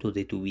el fruto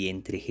de tu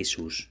vientre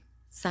Jesús.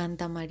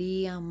 Santa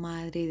María,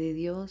 Madre de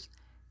Dios,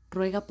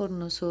 ruega por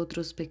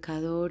nosotros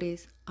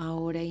pecadores,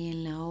 ahora y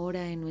en la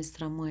hora de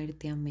nuestra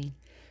muerte. Amén.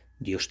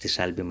 Dios te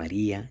salve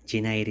María,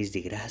 llena eres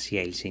de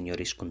gracia, el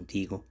Señor es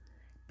contigo.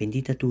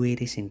 Bendita tú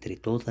eres entre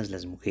todas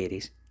las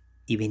mujeres,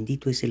 y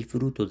bendito es el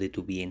fruto de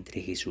tu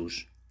vientre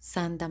Jesús.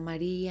 Santa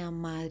María,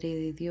 Madre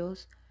de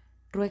Dios,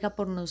 ruega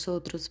por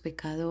nosotros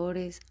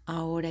pecadores,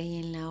 ahora y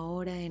en la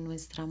hora de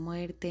nuestra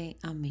muerte.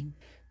 Amén.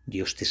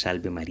 Dios te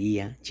salve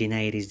María,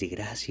 llena eres de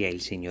gracia,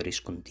 el Señor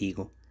es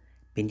contigo.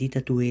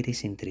 Bendita tú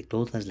eres entre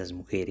todas las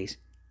mujeres,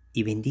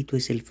 y bendito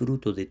es el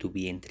fruto de tu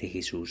vientre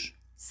Jesús.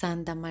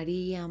 Santa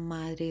María,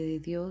 Madre de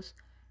Dios,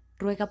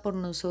 ruega por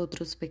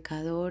nosotros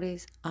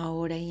pecadores,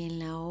 ahora y en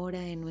la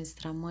hora de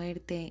nuestra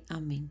muerte.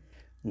 Amén.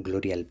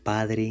 Gloria al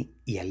Padre,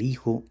 y al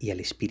Hijo, y al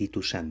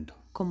Espíritu Santo.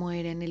 Como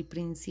era en el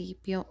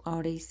principio,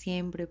 ahora y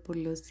siempre, por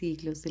los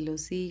siglos de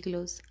los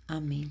siglos.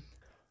 Amén.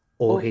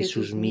 Oh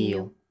Jesús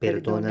mío,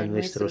 perdona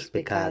nuestros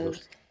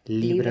pecados,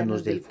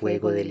 líbranos del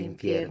fuego del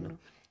infierno,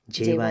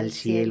 lleva al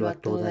cielo a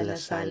todas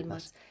las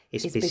almas,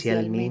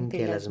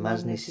 especialmente a las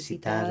más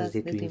necesitadas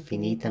de tu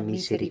infinita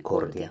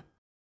misericordia.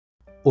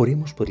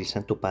 Oremos por el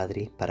Santo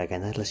Padre para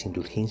ganar las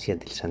indulgencias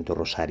del Santo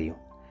Rosario.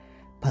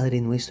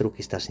 Padre nuestro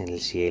que estás en el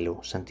cielo,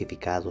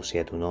 santificado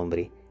sea tu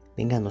nombre.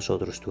 Venga a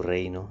nosotros tu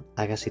reino,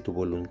 hágase tu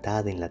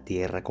voluntad en la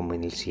tierra como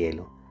en el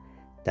cielo.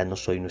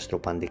 Danos hoy nuestro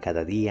pan de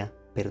cada día,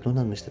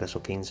 perdona nuestras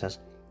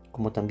ofensas,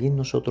 como también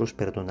nosotros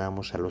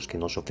perdonamos a los que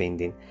nos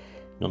ofenden.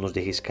 No nos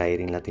dejes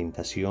caer en la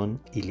tentación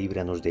y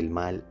líbranos del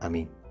mal.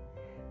 Amén.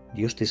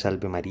 Dios te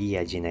salve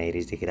María, llena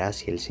eres de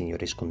gracia, el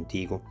Señor es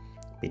contigo.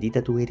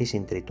 Bendita tú eres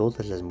entre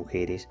todas las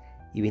mujeres,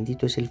 y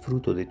bendito es el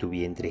fruto de tu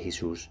vientre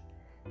Jesús.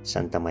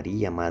 Santa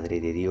María,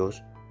 Madre de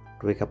Dios,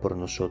 ruega por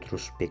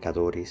nosotros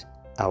pecadores,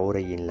 ahora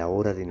y en la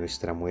hora de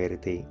nuestra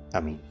muerte.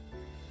 Amén.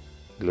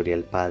 Gloria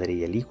al Padre,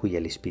 y al Hijo, y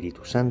al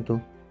Espíritu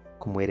Santo,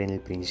 como era en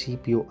el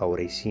principio,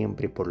 ahora y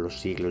siempre, por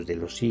los siglos de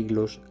los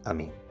siglos.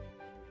 Amén.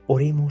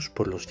 Oremos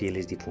por los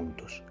fieles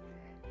difuntos.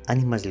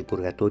 Ánimas del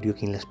purgatorio,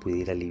 quien las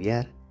pudiera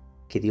aliviar,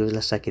 que Dios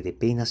las saque de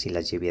penas y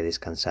las lleve a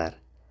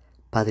descansar.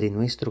 Padre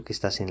nuestro que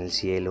estás en el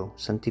cielo,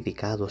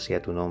 santificado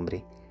sea tu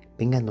nombre.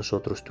 Venga a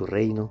nosotros tu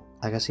reino,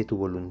 hágase tu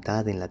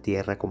voluntad en la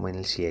tierra como en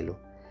el cielo.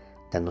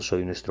 Danos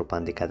hoy nuestro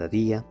pan de cada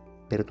día,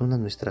 perdona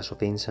nuestras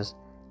ofensas,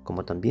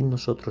 como también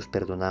nosotros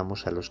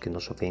perdonamos a los que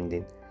nos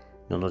ofenden.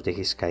 No nos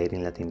dejes caer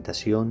en la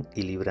tentación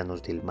y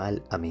líbranos del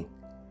mal. Amén.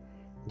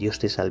 Dios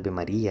te salve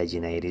María,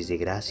 llena eres de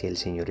gracia, el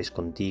Señor es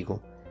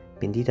contigo.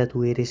 Bendita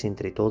tú eres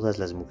entre todas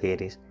las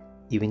mujeres,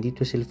 y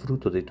bendito es el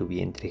fruto de tu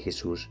vientre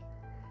Jesús.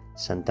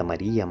 Santa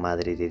María,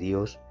 Madre de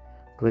Dios,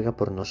 ruega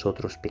por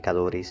nosotros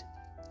pecadores,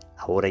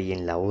 ahora y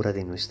en la hora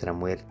de nuestra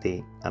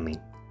muerte.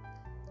 Amén.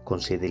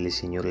 Concédele,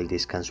 Señor, el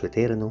descanso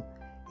eterno,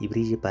 y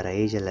brille para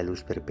ella la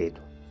luz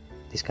perpetua.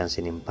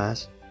 Descansen en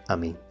paz.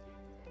 Amén.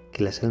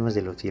 Que las almas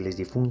de los fieles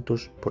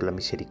difuntos, por la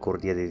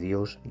misericordia de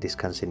Dios,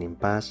 descansen en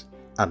paz.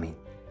 Amén.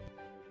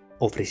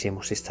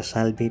 Ofrecemos esta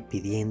salve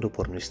pidiendo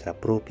por nuestra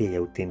propia y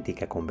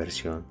auténtica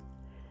conversión.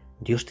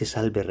 Dios te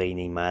salve,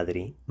 Reina y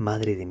Madre,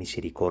 Madre de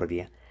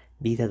misericordia,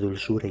 vida,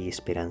 dulzura y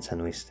esperanza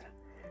nuestra.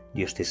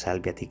 Dios te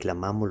salve, a ti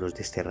clamamos los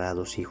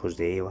desterrados hijos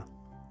de Eva,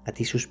 a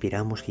ti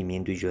suspiramos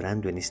gimiendo y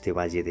llorando en este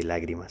valle de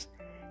lágrimas.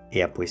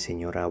 Ea pues,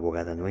 Señora,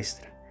 abogada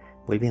nuestra,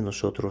 vuelve a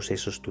nosotros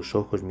esos tus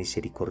ojos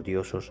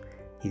misericordiosos,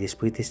 y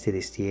después de este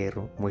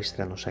destierro,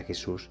 muéstranos a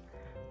Jesús,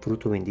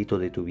 fruto bendito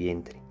de tu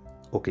vientre.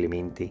 Oh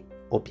clemente,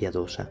 oh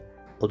piadosa,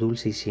 oh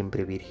dulce y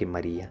siempre Virgen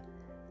María,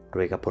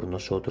 ruega por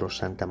nosotros,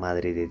 Santa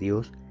Madre de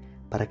Dios,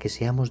 para que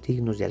seamos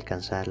dignos de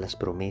alcanzar las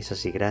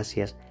promesas y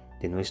gracias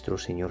de nuestro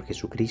Señor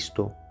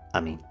Jesucristo.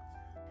 Amén.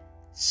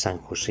 San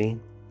José,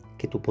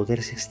 que tu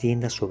poder se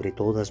extienda sobre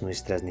todas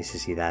nuestras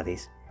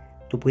necesidades.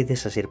 Tú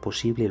puedes hacer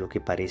posible lo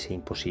que parece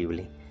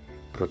imposible.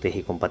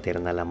 Protege con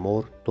paternal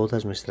amor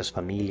todas nuestras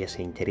familias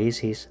e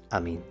intereses.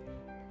 Amén.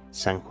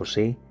 San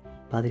José,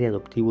 Padre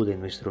adoptivo de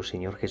nuestro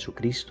Señor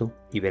Jesucristo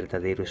y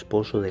verdadero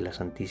esposo de la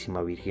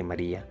Santísima Virgen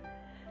María,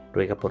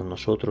 ruega por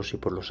nosotros y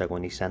por los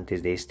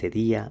agonizantes de este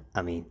día.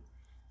 Amén.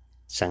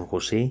 San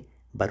José,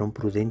 varón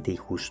prudente y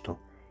justo,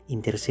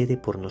 intercede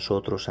por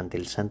nosotros ante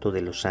el Santo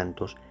de los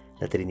Santos,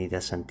 la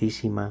Trinidad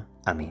Santísima.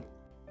 Amén.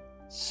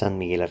 San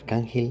Miguel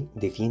Arcángel,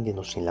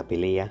 defiéndenos en la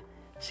pelea,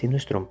 sé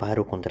nuestro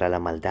amparo contra la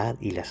maldad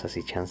y las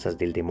acechanzas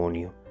del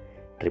demonio.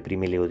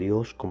 Reprímele, oh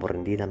Dios, como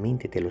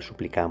rendidamente te lo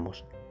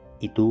suplicamos.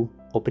 Y tú,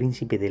 oh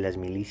príncipe de las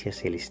milicias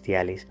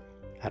celestiales,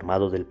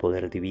 armado del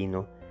poder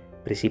divino,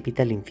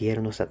 precipita al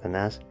infierno a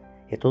Satanás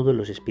y a todos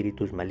los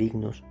espíritus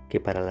malignos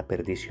que para la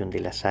perdición de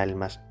las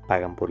almas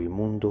pagan por el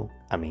mundo.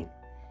 Amén.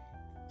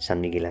 San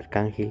Miguel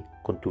Arcángel,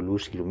 con tu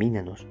luz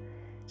ilumínanos.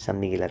 San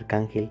Miguel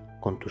Arcángel,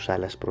 con tus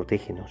alas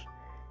protégenos.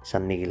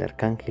 San Miguel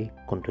Arcángel,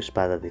 con tu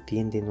espada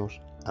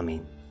defiéndenos.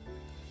 Amén.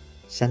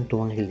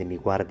 Santo ángel de mi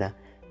guarda,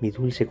 mi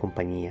dulce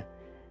compañía,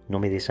 no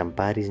me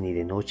desampares ni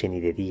de noche ni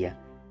de día,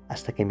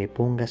 hasta que me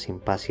pongas en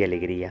paz y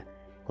alegría,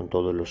 con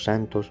todos los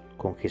santos,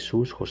 con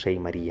Jesús, José y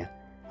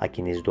María, a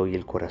quienes doy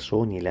el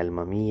corazón y el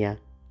alma mía.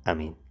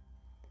 Amén.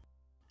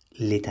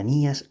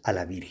 Letanías a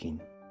la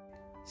Virgen.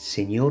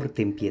 Señor,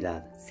 ten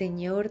piedad.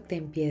 Señor,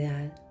 ten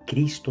piedad.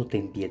 Cristo,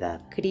 ten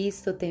piedad.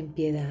 Cristo, ten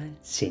piedad.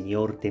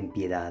 Señor, ten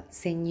piedad.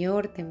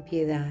 Señor, ten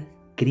piedad.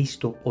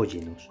 Cristo,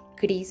 óyenos.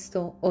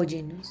 Cristo,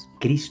 óyenos.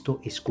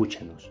 Cristo,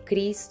 escúchanos.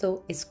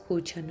 Cristo,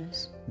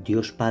 escúchanos.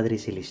 Dios Padre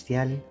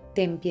Celestial,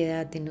 ten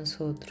piedad de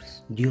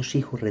nosotros. Dios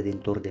Hijo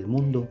Redentor del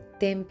mundo,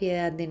 ten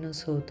piedad de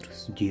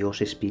nosotros.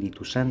 Dios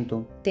Espíritu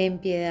Santo, ten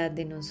piedad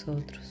de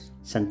nosotros.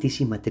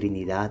 Santísima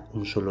Trinidad,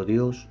 un solo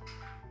Dios,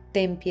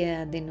 ten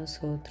piedad de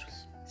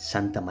nosotros.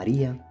 Santa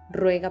María,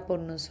 ruega por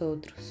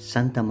nosotros.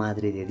 Santa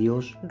Madre de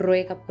Dios,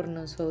 ruega por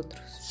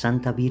nosotros.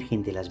 Santa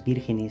Virgen de las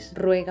Vírgenes,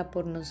 ruega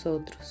por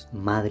nosotros.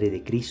 Madre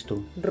de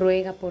Cristo,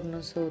 ruega por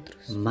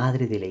nosotros.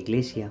 Madre de la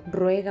Iglesia,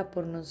 ruega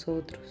por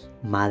nosotros.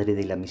 Madre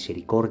de la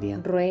Misericordia,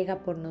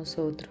 ruega por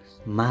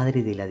nosotros.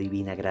 Madre de la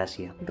Divina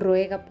Gracia,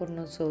 ruega por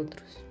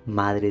nosotros.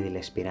 Madre de la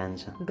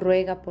Esperanza,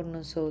 ruega por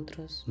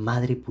nosotros.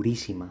 Madre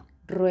Purísima,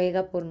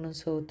 ruega por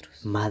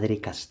nosotros.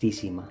 Madre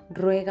Castísima,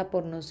 ruega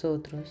por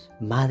nosotros.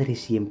 Madre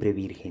Siempre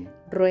Virgen,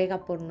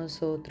 ruega por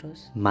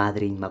nosotros.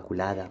 Madre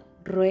Inmaculada,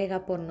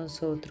 ruega por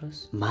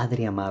nosotros.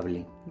 Madre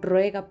amable,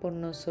 Ruega por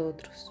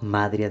nosotros.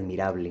 Madre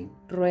admirable,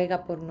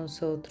 Ruega por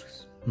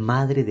nosotros.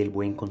 Madre del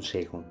buen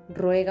consejo,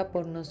 Ruega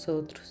por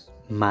nosotros.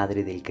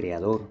 Madre del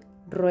Creador,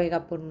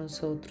 Ruega por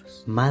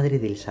nosotros. Madre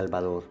del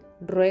Salvador,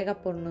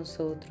 Ruega por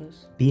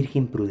nosotros.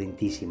 Virgen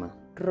prudentísima,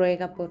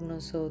 Ruega por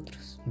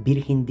nosotros.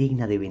 Virgen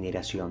digna de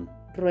veneración,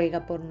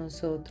 Ruega por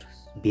nosotros.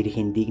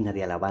 Virgen digna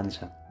de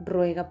alabanza,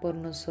 Ruega por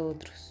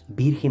nosotros.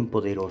 Virgen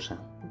poderosa,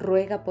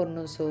 Ruega por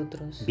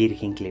nosotros.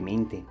 Virgen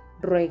clemente,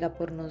 Ruega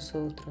por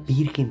nosotros.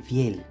 Virgen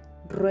fiel,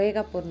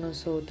 Ruega por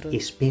nosotros.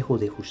 espejo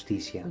de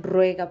justicia,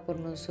 Ruega por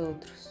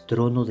nosotros.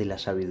 trono de la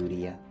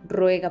sabiduría,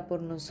 Ruega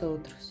por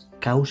nosotros.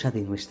 causa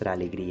de nuestra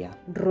alegría,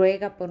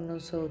 Ruega por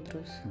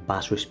nosotros.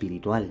 vaso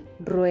espiritual,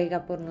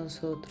 Ruega por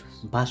nosotros.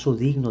 vaso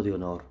digno de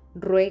honor,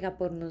 Ruega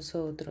por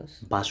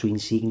nosotros. vaso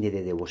insigne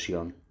de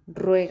devoción,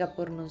 Ruega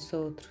por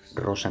nosotros.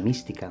 rosa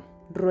mística,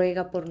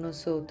 Ruega por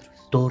nosotros.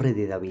 torre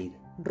de David,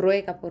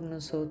 Ruega por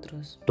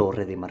nosotros.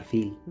 torre de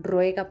marfil,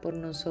 Ruega por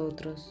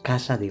nosotros.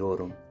 casa de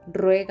oro,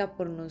 Ruega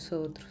por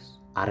nosotros.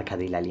 arca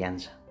de la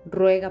alianza,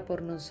 Ruega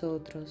por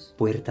nosotros.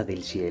 puerta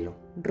del cielo,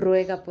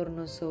 Ruega por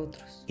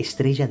nosotros.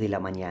 estrella de la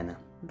mañana,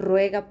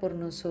 Ruega por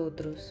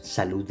nosotros.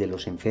 salud de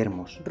los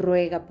enfermos,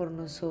 Ruega por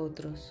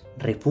nosotros.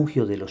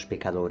 refugio de los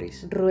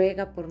pecadores,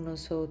 Ruega por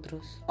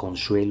nosotros.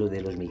 consuelo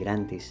de los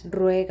migrantes,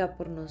 Ruega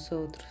por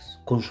nosotros.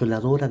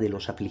 consoladora de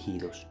los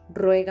afligidos,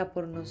 Ruega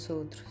por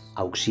nosotros.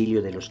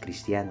 auxilio de los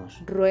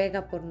cristianos,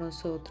 Ruega por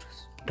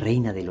nosotros.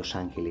 reina de los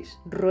ángeles,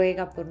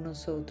 Ruega por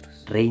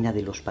nosotros. reina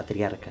de los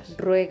patriarcas,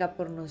 Ruega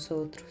por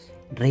nosotros.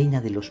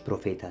 reina de los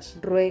profetas,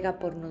 Ruega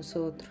por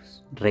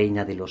nosotros.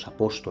 reina de los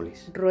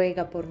apóstoles,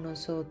 Ruega por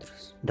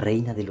nosotros.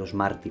 reina de los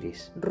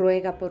mártires,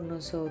 Ruega por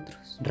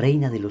nosotros.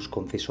 reina de los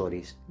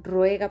confesores,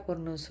 Ruega por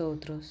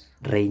nosotros.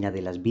 reina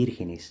de las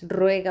vírgenes,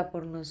 Ruega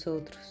por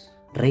nosotros.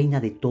 reina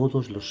de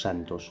todos los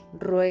santos,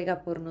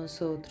 Ruega por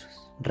nosotros.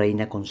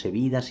 reina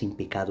concebida sin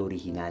pecado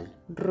original,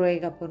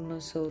 Ruega por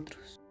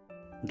nosotros.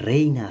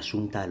 reina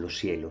asunta a los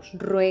cielos,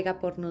 Ruega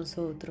por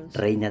nosotros.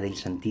 reina del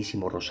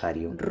Santísimo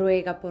Rosario,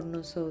 Ruega por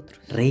nosotros.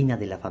 reina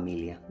de la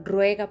familia,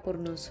 Ruega por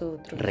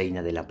nosotros.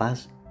 reina de la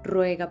paz,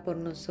 Ruega por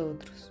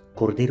nosotros.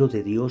 Cordero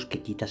de Dios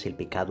que quitas el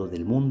pecado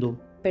del mundo,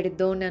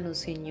 Perdónanos,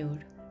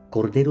 Señor.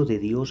 Cordero de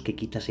Dios que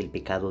quitas el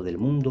pecado del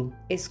mundo,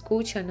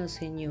 Escúchanos,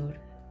 Señor.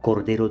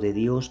 Cordero de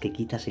Dios que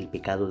quitas el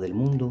pecado del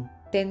mundo,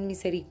 Ten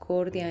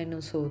misericordia de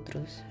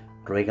nosotros,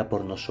 ruega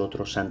por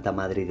nosotros, Santa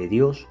Madre de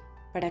Dios,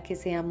 para que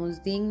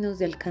seamos dignos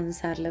de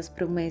alcanzar las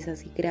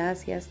promesas y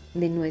gracias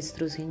de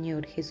nuestro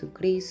Señor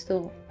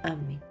Jesucristo.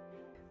 Amén.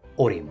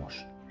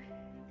 oremos.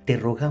 Te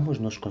rogamos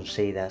nos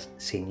concedas,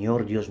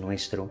 Señor Dios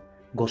nuestro,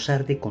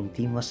 gozar de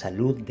continua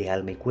salud de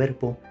alma y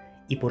cuerpo,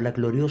 y por la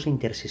gloriosa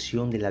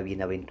intercesión de la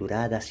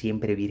bienaventurada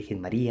siempre Virgen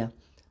María,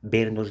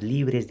 vernos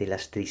libres de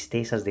las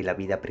tristezas de la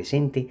vida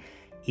presente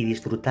y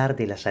disfrutar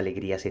de las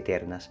alegrías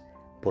eternas.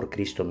 Por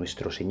Cristo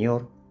nuestro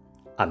Señor.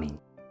 Amén.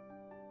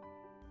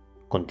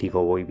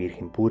 Contigo voy,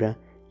 Virgen pura,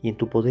 y en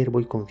tu poder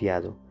voy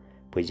confiado,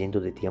 pues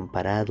yendo de ti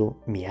amparado,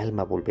 mi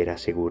alma volverá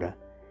segura.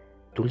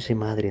 Dulce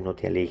Madre, no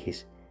te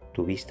alejes,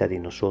 tu vista de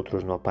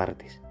nosotros no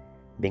apartes.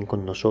 Ven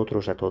con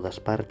nosotros a todas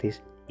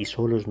partes, y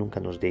solos nunca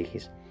nos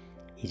dejes.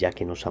 Y ya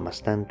que nos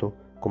amas tanto,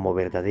 como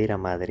verdadera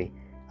Madre,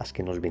 haz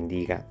que nos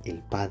bendiga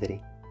el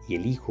Padre, y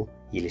el Hijo,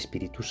 y el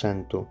Espíritu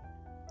Santo.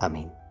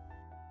 Amén.